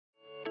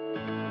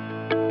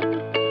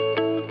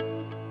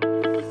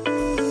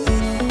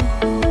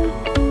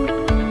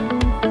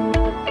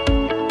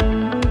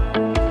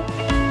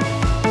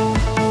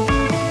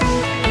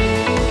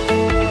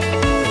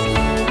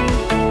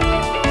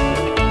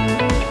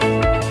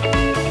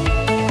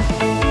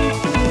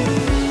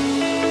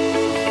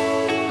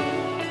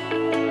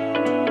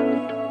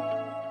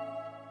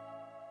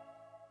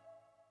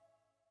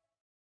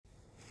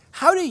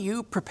do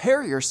you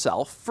prepare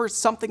yourself for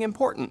something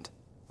important?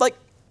 Like,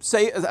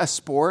 say, a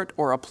sport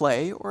or a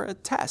play or a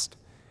test.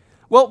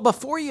 Well,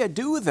 before you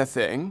do the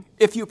thing,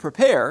 if you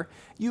prepare,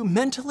 you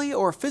mentally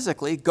or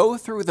physically go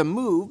through the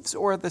moves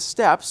or the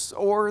steps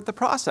or the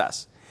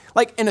process.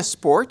 Like in a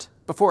sport,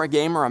 before a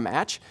game or a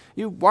match,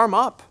 you warm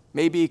up,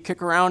 maybe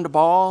kick around a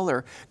ball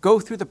or go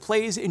through the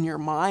plays in your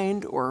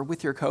mind or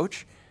with your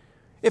coach.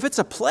 If it's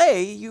a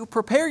play, you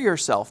prepare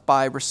yourself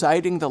by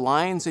reciting the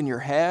lines in your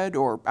head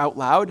or out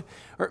loud,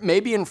 or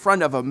maybe in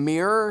front of a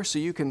mirror so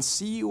you can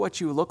see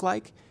what you look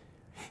like.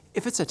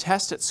 If it's a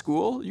test at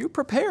school, you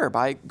prepare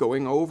by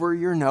going over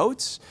your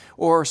notes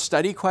or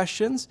study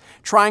questions,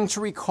 trying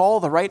to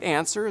recall the right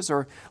answers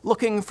or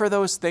looking for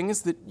those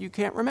things that you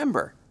can't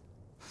remember.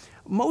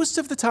 Most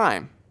of the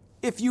time,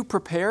 if you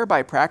prepare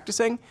by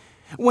practicing,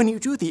 when you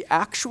do the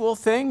actual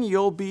thing,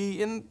 you'll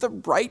be in the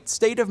right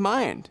state of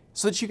mind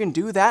so that you can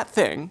do that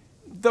thing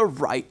the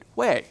right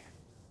way.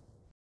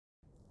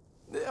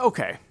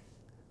 Okay,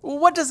 well,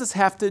 what does this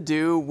have to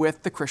do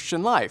with the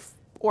Christian life,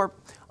 or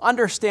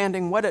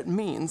understanding what it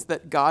means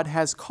that God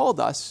has called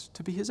us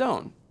to be His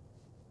own?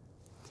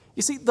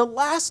 You see, the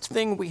last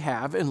thing we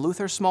have in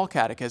Luther's Small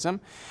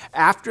Catechism,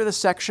 after the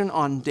section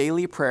on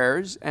daily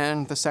prayers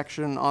and the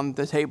section on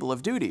the table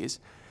of duties,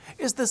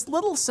 is this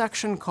little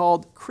section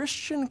called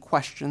Christian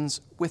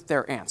Questions with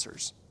Their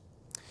Answers.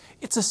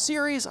 It's a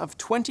series of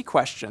 20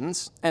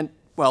 questions, and,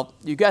 well,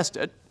 you guessed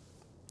it,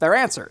 their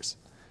answers.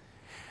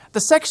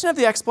 The section of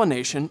the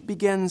explanation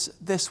begins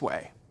this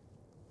way: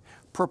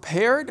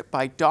 prepared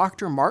by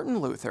Dr. Martin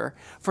Luther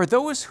for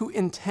those who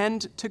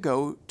intend to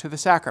go to the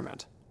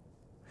sacrament.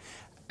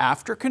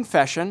 After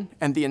confession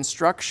and the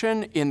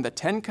instruction in the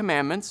 10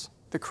 Commandments,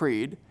 the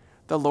Creed,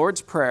 the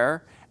Lord's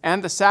Prayer,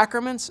 and the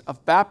sacraments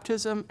of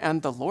baptism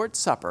and the Lord's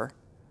Supper,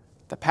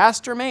 the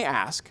pastor may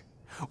ask,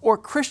 or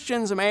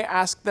Christians may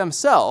ask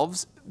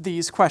themselves,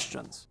 these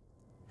questions.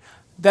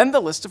 Then the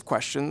list of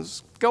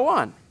questions go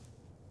on.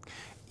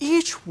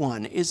 Each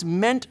one is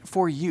meant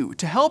for you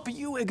to help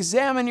you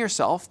examine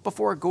yourself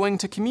before going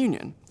to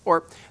communion,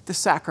 or the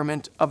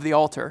sacrament of the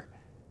altar,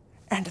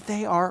 and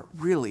they are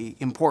really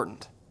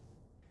important.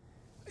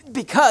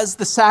 Because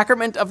the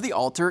sacrament of the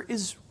altar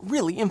is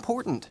really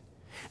important.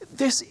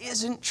 This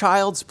isn't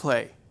child's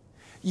play.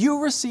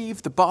 You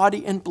receive the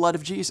body and blood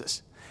of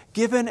Jesus,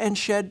 given and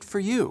shed for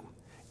you,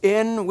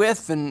 in,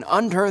 with, and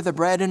under the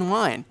bread and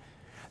wine.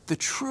 The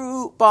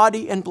true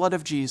body and blood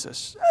of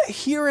Jesus,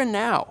 here and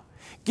now,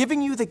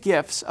 giving you the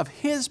gifts of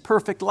His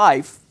perfect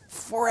life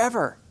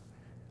forever.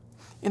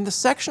 In the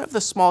section of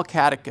the Small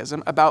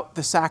Catechism about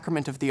the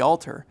sacrament of the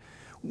altar,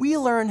 we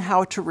learn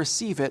how to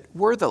receive it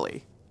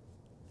worthily.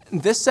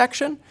 This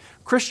section,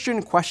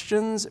 Christian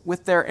Questions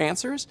with Their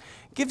Answers,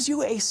 gives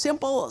you a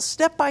simple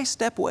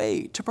step-by-step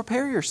way to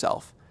prepare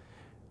yourself.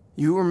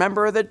 You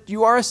remember that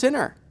you are a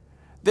sinner,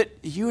 that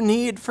you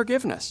need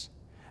forgiveness,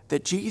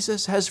 that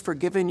Jesus has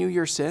forgiven you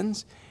your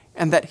sins,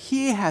 and that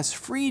He has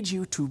freed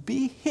you to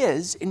be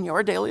His in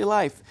your daily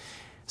life.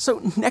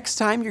 So next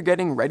time you're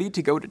getting ready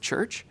to go to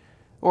church,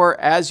 or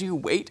as you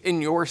wait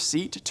in your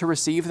seat to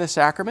receive the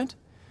sacrament,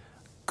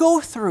 go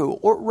through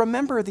or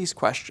remember these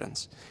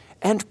questions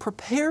and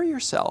prepare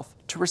yourself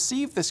to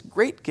receive this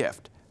great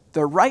gift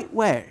the right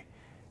way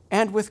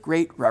and with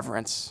great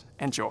reverence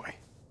and joy.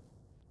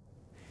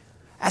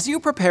 As you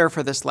prepare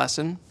for this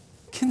lesson,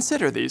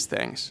 consider these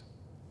things.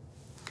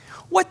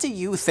 What do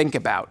you think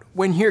about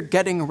when you're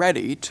getting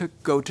ready to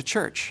go to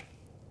church?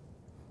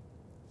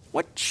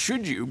 What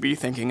should you be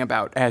thinking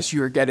about as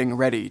you're getting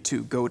ready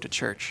to go to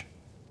church?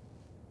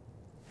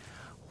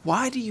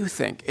 Why do you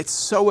think it's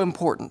so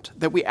important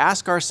that we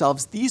ask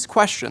ourselves these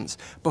questions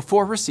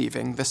before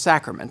receiving the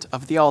sacrament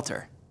of the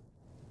altar?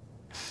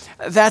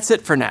 That's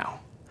it for now.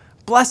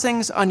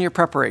 Blessings on your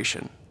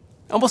preparation,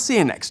 and we'll see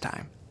you next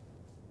time.